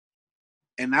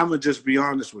and I'm going to just be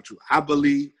honest with you. I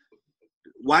believe,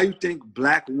 why you think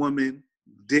black women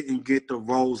didn't get the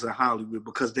roles in Hollywood?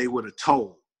 Because they were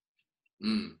told.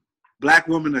 Black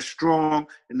women are strong,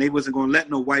 and they wasn't going to let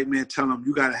no white man tell them,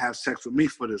 you got to have sex with me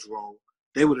for this role.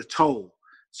 They were told.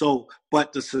 So,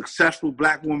 but the successful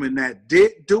black woman that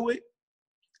did do it,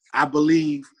 I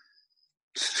believe,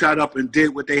 shut up and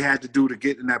did what they had to do to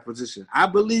get in that position. I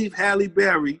believe Halle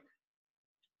Berry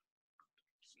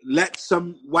let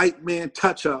some white man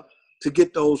touch her to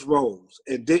get those roles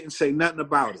and didn't say nothing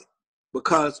about it.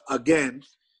 Because, again,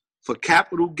 for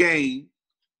capital gain,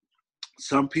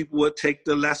 some people would take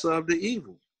the lesser of the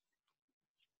evil.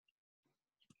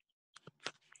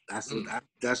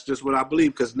 That's just what I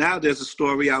believe. Because now there's a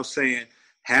story out saying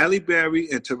Halle Berry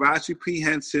and Taraji P.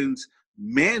 Henson's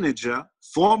manager,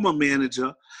 former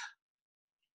manager,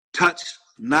 touched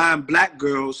 8 black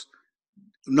girls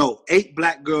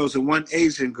and 1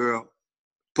 Asian girl.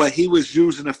 But he was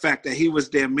using the fact that he was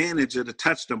their manager to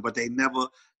touch them, but they never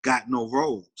got no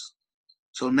roles.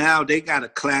 So now they got a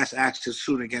class action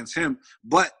suit against him.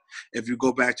 But if you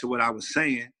go back to what I was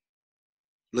saying,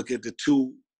 look at the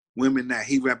 2 women that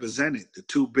he represented, the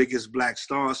 2 biggest black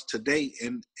stars today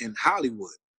in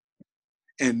Hollywood.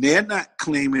 And they're not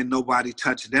claiming nobody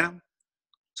touched them.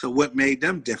 So what made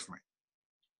them different?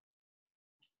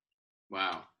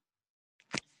 Wow.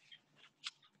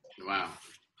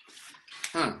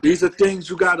 These are things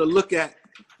you got to look at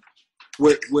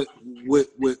with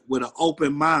an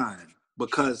open mind,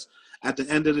 because at the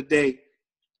end of the day,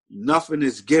 nothing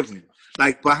is given.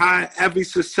 Like behind every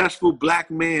successful black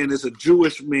man is a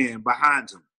Jewish man behind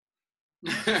him.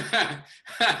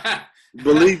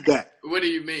 Believe that. What do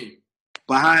you mean?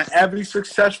 Behind every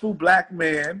successful black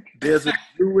man, there's a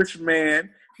Jewish man,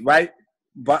 right?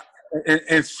 But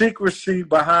in secrecy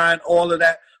behind all of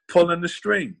that, pulling the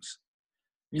strings.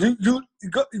 You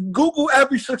Google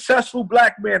every successful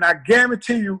black man. I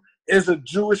guarantee you, is a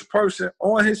Jewish person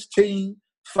on his team,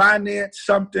 financed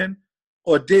something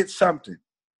or did something.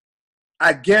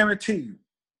 I guarantee you.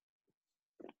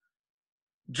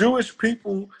 Jewish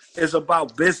people is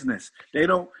about business. They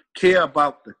don't care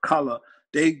about the color.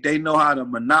 They know how to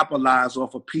monopolize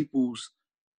off of people's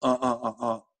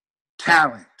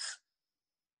talents.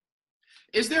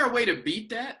 Is there a way to beat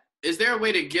that? Is there a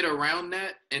way to get around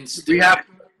that and we have,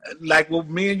 like what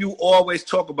me and you always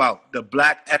talk about, the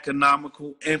black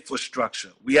economical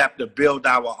infrastructure. We have to build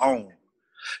our own.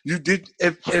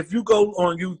 If you go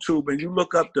on YouTube and you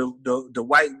look up the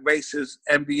white racist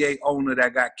NBA owner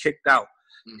that got kicked out,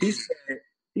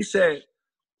 he said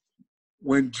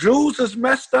when Jews is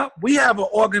messed up, we have an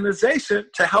organization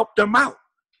to help them out.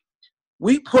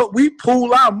 We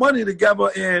pool our money together,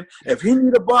 and if he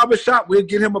need a barbershop, we'll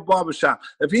get him a barbershop.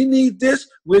 If he need this,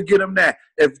 we'll get him that.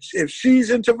 If she's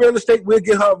into real estate, we'll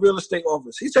get her a real estate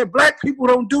office. He said black people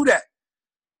don't do that.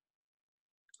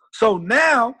 So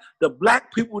now the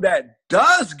black people that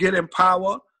does get in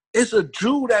power is a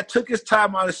Jew that took his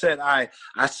time out and said, all right,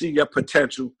 I see your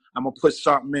potential. I'm going to put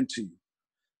something into you.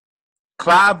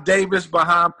 Clive Davis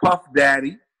behind Puff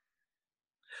Daddy.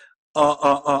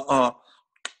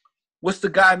 What's the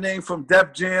guy named from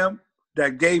Def Jam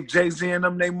that gave Jay-Z and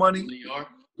them their money?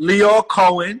 Leor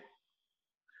Cohen.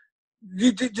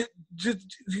 You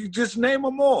just name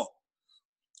them all.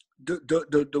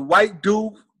 The white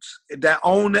dude that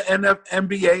own the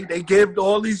NBA, they gave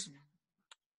all these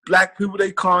black people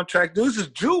they contract. Those is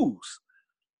Jews.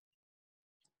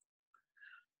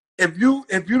 If you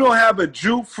don't have a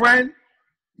Jew friend,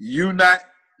 you're not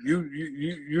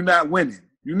winning.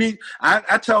 You need.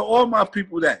 I tell all my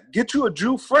people that get you a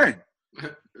Jew friend.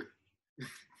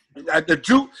 The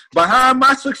Jew behind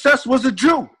my success was a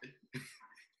Jew.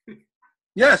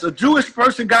 Yes, a Jewish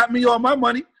person got me all my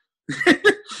money.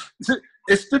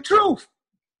 It's the truth.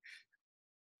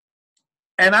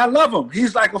 And I love him.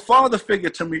 He's like a father figure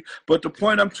to me. But the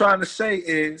point I'm trying to say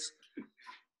is,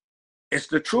 it's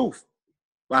the truth.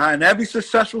 Behind every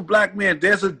successful black man,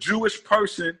 there's a Jewish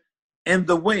person in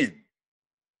the win.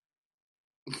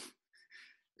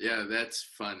 Yeah, that's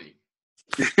funny.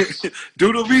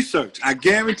 Do the research. I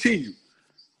guarantee you.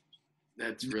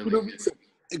 That's really good.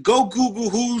 Go Google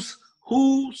who's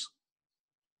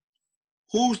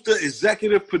the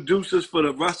executive producers for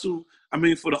the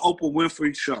for the Oprah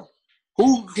Winfrey show.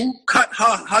 Who cut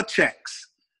her checks?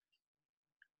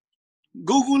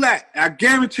 Google that. I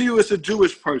guarantee you it's a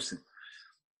Jewish person.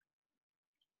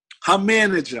 Her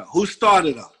manager, who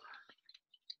started her.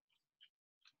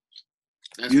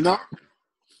 That's you know? Powerful.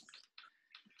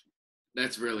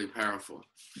 That's really powerful.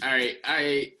 All right,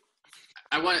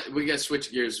 we got to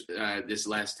switch gears this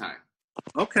last time.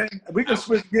 Okay, we can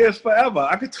switch gears forever.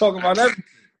 I could talk about everything.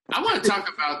 I want to talk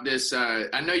about this.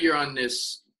 I know you're on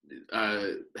this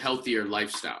healthier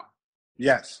lifestyle.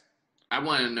 Yes. I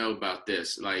want to know about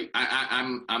this. Like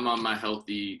I'm on my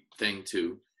healthy thing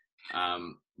too,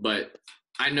 but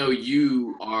I know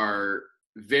you are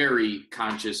very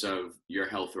conscious of your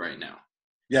health right now.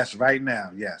 Yes, right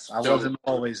now. Yes, I wasn't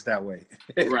always that way.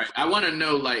 Right. I want to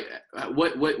know, like,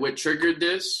 what triggered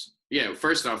this? Yeah.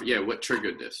 First off, yeah, what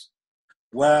triggered this?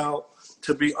 Well,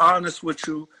 to be honest with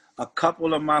you, a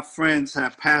couple of my friends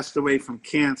have passed away from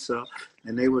cancer,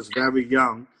 and they was very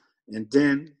young. And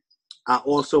then I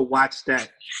also watched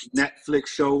that Netflix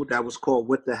show that was called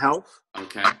With the Health.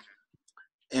 Okay.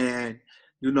 And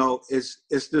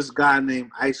it's this guy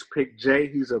named Ice Pick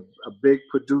J. He's a big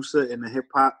producer in the hip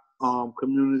hop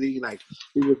community. Like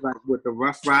he was like with the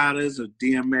Rough Riders of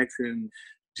DMX and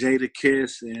Jada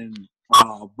Kiss and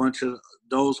a bunch of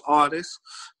those artists.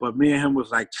 But me and him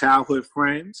was like childhood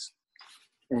friends.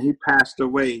 And he passed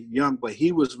away young, but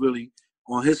he was really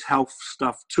on his health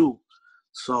stuff too.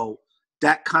 So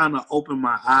that kind of opened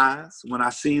my eyes when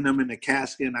I seen him in the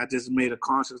casket, and I just made a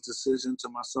conscious decision to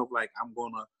myself, like, I'm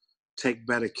going to take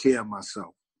better care of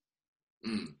myself.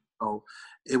 So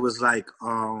it was like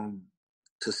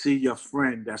to see your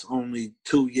friend that's only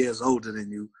 2 years older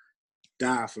than you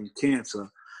die from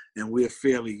cancer, and we're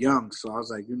fairly young. So I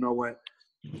was like, you know what?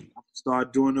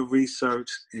 Start doing the research,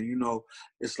 and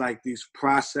it's like these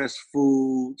processed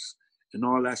foods and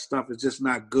all that stuff is just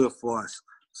not good for us.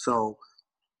 So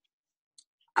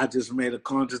I just made a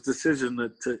conscious decision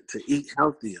to eat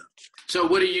healthier. So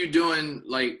what are you doing?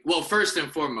 Like, well, first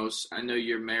and foremost, I know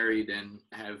you're married and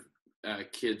have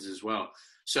kids as well.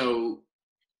 So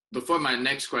before my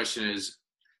next question is,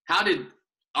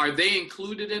 are they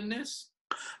included in this?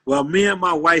 Well, me and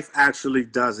my wife actually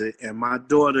does it, and my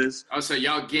daughters. Oh, so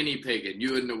y'all guinea pigging.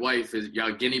 You and the wife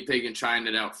y'all guinea pigging, trying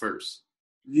it out first.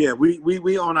 Yeah,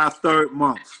 we on our 3rd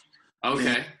month.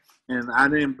 Okay. And I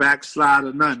didn't backslide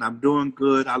or nothing. I'm doing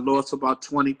good. I lost about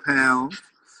 20 pounds.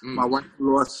 My wife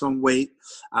lost some weight.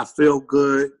 I feel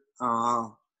good. I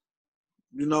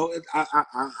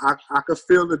could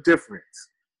feel the difference.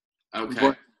 Okay.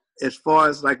 But as far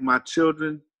as like my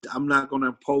children, I'm not going to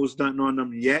impose nothing on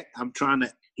them yet. I'm trying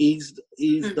to ease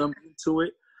them into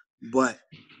it. But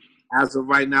as of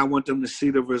right now, I want them to see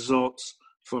the results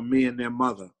from me and their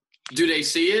mother. Do they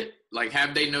see it? Like,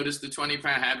 have they noticed the 20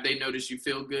 pound? Have they noticed you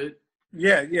feel good?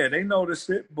 Yeah, they noticed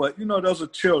it, but those are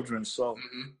children, so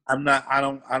I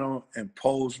don't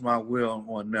impose my will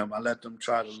on them. I let them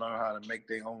try to learn how to make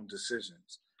their own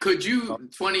decisions. Could you,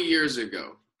 20 years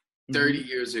ago, 30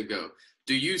 years ago,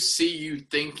 do you see you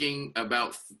thinking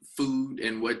about food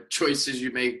and what choices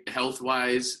you make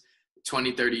health-wise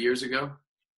 20, 30 years ago?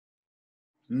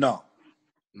 No.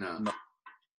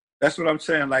 That's what I'm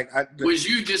saying. Like, was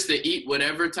you just the eat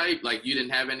whatever type? Like, you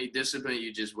didn't have any discipline.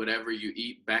 You just whatever you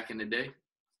eat back in the day.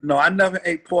 No, I never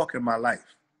ate pork in my life.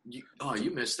 You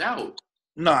missed out.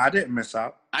 No, I didn't miss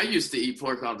out. I used to eat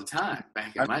pork all the time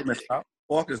back in my day. Out.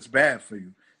 Pork is bad for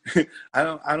you.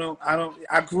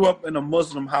 I grew up in a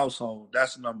Muslim household.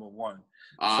 That's number one.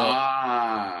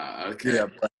 Okay. Yeah,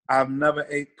 but I've never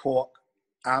ate pork.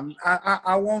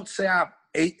 I won't say I've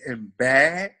eaten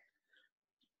bad.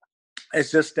 It's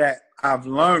just that I've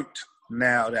learned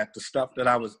now that the stuff that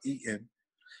I was eating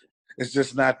is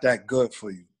just not that good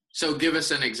for you. So give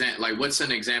us an example. Like, what's an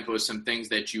example of some things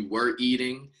that you were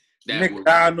eating?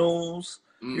 McDonald's,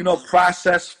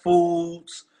 processed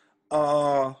foods,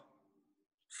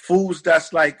 foods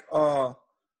that's like, how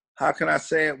can I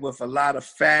say it, with a lot of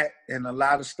fat and a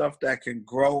lot of stuff that can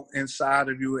grow inside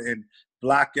of you and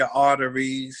block your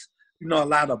arteries. A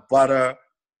lot of butter,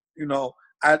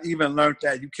 I even learned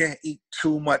that you can't eat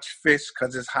too much fish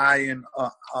because it's high in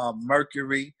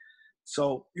mercury.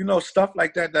 So, stuff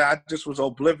like that I just was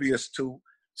oblivious to.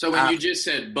 So when you just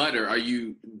said butter, are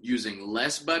you using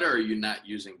less butter or are you not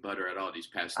using butter at all these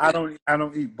past days? I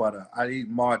don't eat butter. I eat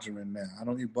margarine now. I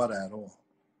don't eat butter at all.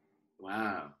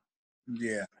 Wow.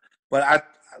 Yeah. But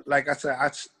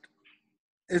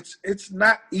it's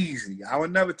not easy. I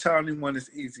would never tell anyone it's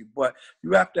easy, but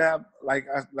you have to have, like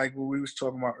what we was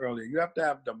talking about earlier, you have to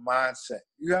have the mindset.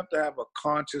 You have to have a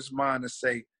conscious mind to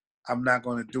say, I'm not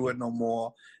going to do it no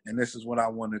more, and this is what I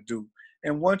want to do.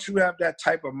 And once you have that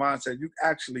type of mindset, you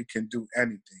actually can do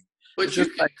anything. But you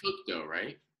can cook though,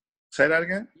 right? Say that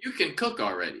again? You can cook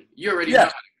already. You already know how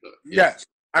to cook. Yes,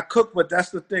 I cook, but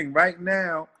that's the thing. Right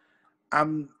now,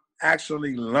 I'm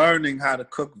actually learning how to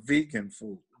cook vegan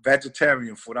food.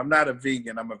 Vegetarian food. I'm not a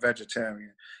vegan. I'm a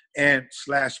vegetarian and /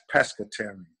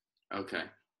 pescatarian. Okay.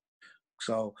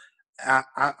 So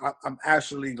I'm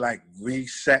actually like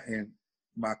resetting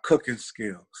my cooking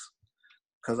skills.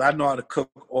 because I know how to cook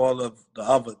all of the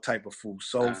other type of food,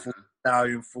 soul food, Uh-huh.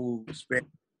 Italian food, Spanish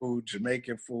food,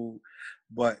 Jamaican food,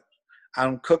 but I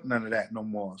don't cook none of that no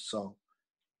more. So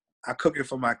I cook it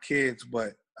for my kids,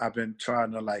 but I've been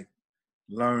trying to like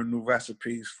learn new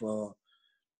recipes for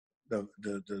the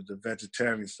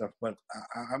vegetarian stuff. But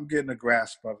I'm getting a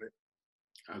grasp of it.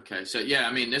 Okay, so yeah,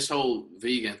 I mean, this whole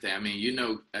vegan thing. I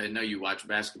mean, I know you watch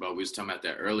basketball. We was talking about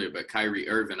that earlier, but Kyrie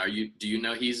Irving, do you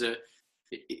know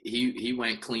he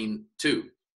went clean too?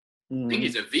 I think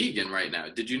he's a vegan right now.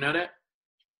 Did you know that?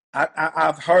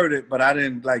 I've heard it, but I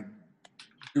didn't like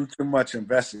do too much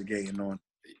investigating on it.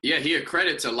 Yeah, he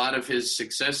accredits a lot of his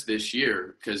success this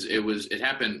year because it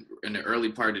happened in the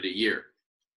early part of the year.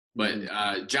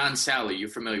 But John Sally, you're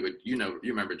familiar with, you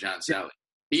remember John Sally.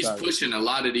 He's pushing a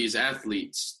lot of these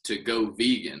athletes to go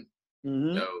vegan.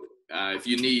 So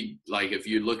if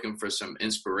you're looking for some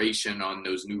inspiration on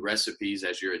those new recipes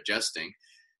as you're adjusting,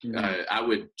 I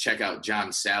would check out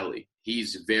John Sally.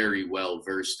 He's very well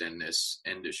versed in this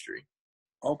industry.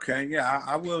 Okay, yeah,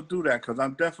 I will do that because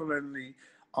I'm definitely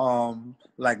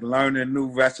like learning new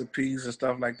recipes and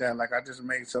stuff like that. Like I just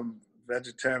made some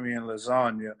vegetarian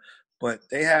lasagna, but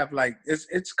they have like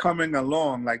it's coming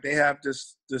along. Like they have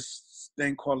this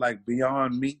thing called like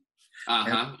Beyond Meat.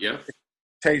 Yeah. It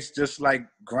tastes just like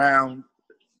ground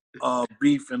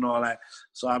beef and all that.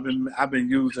 So I've been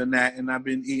using that, and I've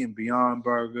been eating Beyond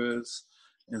Burgers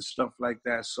and stuff like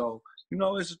that. So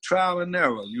it's a trial and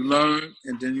error. You learn,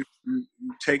 and then you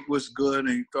take what's good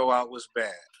and you throw out what's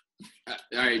bad. All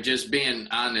right, just being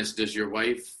honest, does your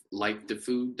wife like the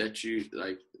food that you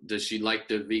like? Does she like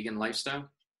the vegan lifestyle?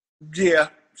 Yeah,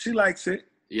 she likes it.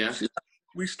 Yeah.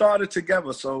 We started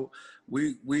together, so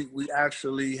we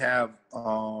actually have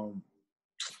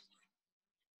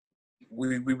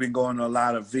we've been going to a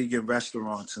lot of vegan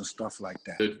restaurants and stuff like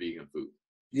that. Good vegan food.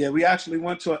 Yeah, we actually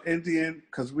went to an Indian,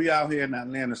 because we out here in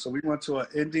Atlanta, so we went to an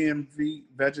Indian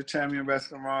vegetarian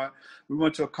restaurant. We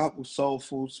went to a couple soul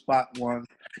food spot ones.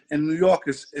 In New York,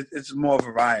 it's more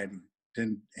variety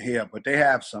than here, but they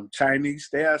have some Chinese.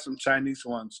 They have some Chinese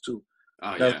ones too.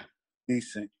 Oh, That's yeah.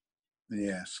 decent.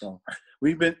 Yeah, so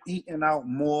we've been eating out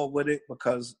more with it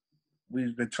because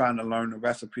we've been trying to learn the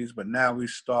recipes, but now we're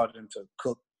starting to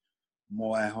cook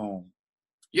more at home.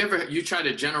 You tried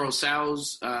a General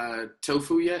Tso's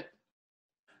tofu yet?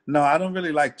 No, I don't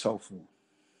really like tofu.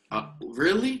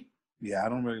 Really? Yeah, I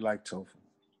don't really like tofu.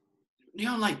 You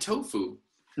don't like tofu?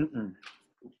 Mm-mm.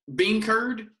 Bean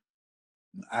curd?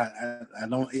 I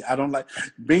don't like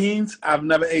beans. I've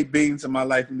never ate beans in my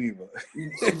life neither.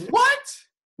 What?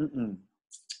 Mm-mm.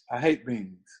 I hate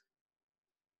beans.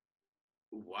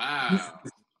 Wow.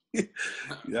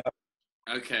 Yeah.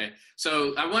 Okay,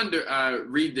 so I wanted to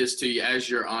read this to you as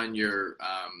you're on your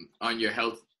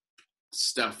health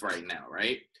stuff right now,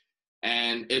 right?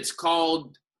 And it's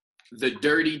called the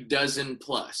Dirty Dozen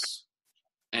Plus,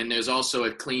 and there's also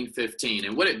a Clean 15.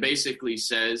 And what it basically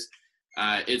says,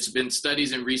 it's been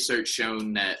studies and research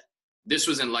shown that this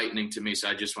was enlightening to me, so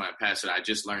I just want to pass it. I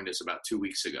just learned this about 2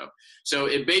 weeks ago. So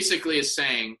it basically is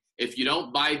saying if you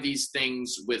don't buy these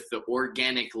things with the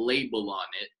organic label on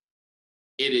it,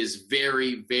 it is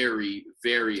very, very,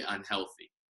 very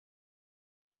unhealthy.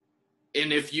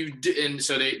 And if you do, and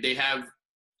so they have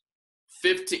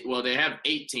 15. Well, they have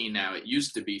 18 now. It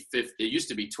used to be 50. It used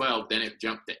to be 12. Then it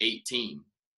jumped to 18.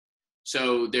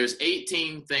 So there's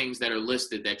 18 things that are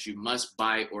listed that you must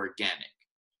buy organic.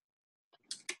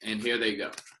 And here they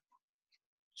go: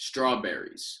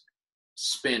 strawberries,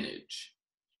 spinach,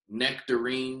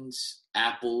 nectarines,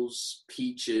 apples,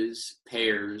 peaches,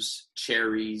 pears,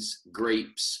 cherries,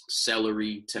 grapes,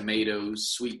 celery, tomatoes,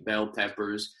 sweet bell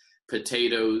peppers,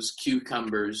 potatoes,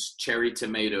 cucumbers, cherry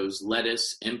tomatoes,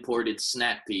 lettuce, imported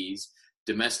snap peas,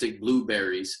 domestic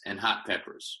blueberries, and hot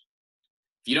peppers.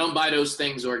 If you don't buy those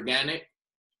things organic,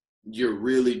 you're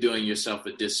really doing yourself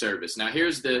a disservice. Now,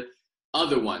 here's the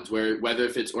other ones whether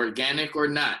if it's organic or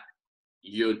not,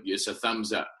 it's a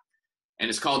thumbs up. And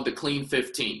it's called the Clean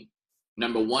 15.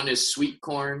 Number 1 is sweet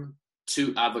corn,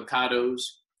 2 avocados,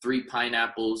 3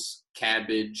 pineapples,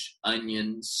 cabbage,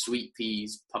 onions, sweet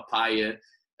peas, papaya,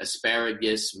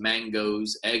 asparagus,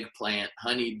 mangoes, eggplant,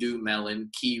 honeydew melon,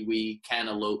 kiwi,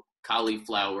 cantaloupe,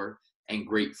 cauliflower, and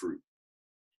grapefruit.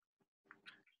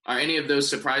 Are any of those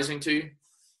surprising to you?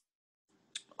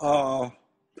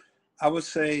 I would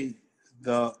say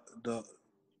the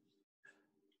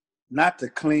not the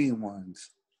clean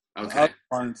ones. Okay. The other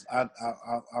ones,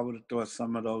 I would have thought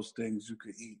some of those things you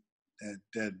could eat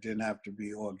that didn't have to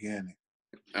be organic.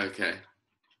 Okay.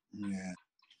 Yeah.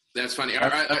 That's funny. Go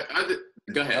ahead.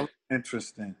 That was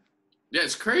interesting. Yeah,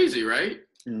 it's crazy, right?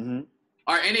 Mm-hmm.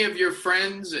 Are any of your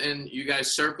friends and you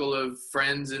guys circle of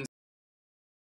friends and